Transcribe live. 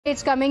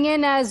It's coming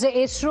in as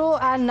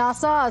ISRO and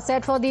NASA are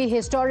set for the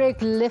historic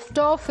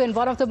liftoff in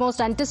one of the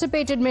most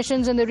anticipated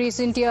missions in the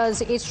recent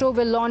years. ISRO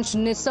will launch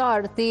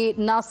NISAR, the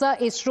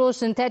NASA-ISRO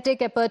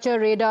Synthetic Aperture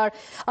Radar,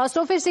 a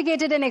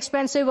sophisticated and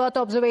expensive Earth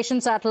observation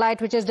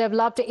satellite which is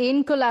developed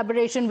in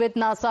collaboration with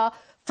NASA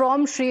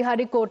from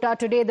Sriharikota.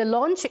 Today, the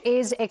launch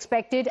is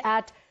expected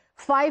at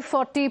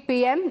 5:40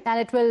 p.m. and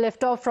it will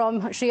lift off from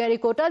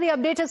Sriharikota. The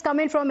update has come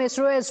in from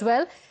ISRO as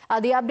well.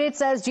 The update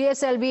says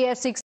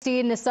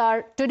GSLV-16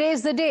 NISAR. Today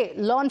is the day.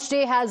 Launch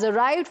day has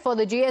arrived for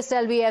the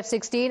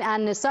GSLV-16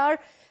 and NISAR.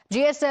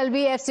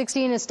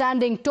 GSLV-16 is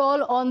standing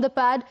tall on the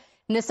pad.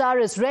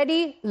 NISAR is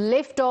ready.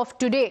 Lift off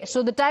today.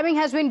 So the timing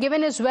has been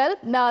given as well.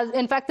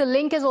 In fact, the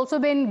link has also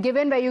been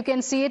given where you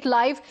can see it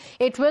live.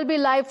 It will be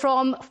live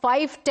from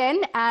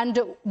 5:10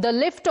 and the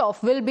lift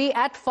off will be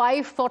at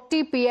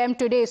 5:40 p.m.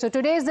 today. So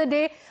today is the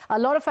day. A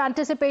lot of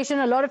anticipation,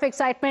 a lot of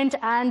excitement,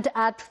 and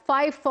at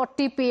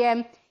 5:40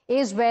 p.m.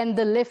 is when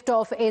the lift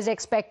off is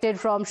expected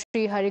from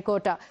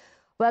Sriharikota.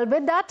 Well,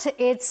 with that,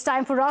 it's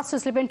time for us to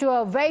slip into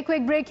a very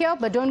quick break here,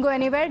 but don't go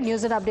anywhere.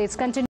 News and updates continue.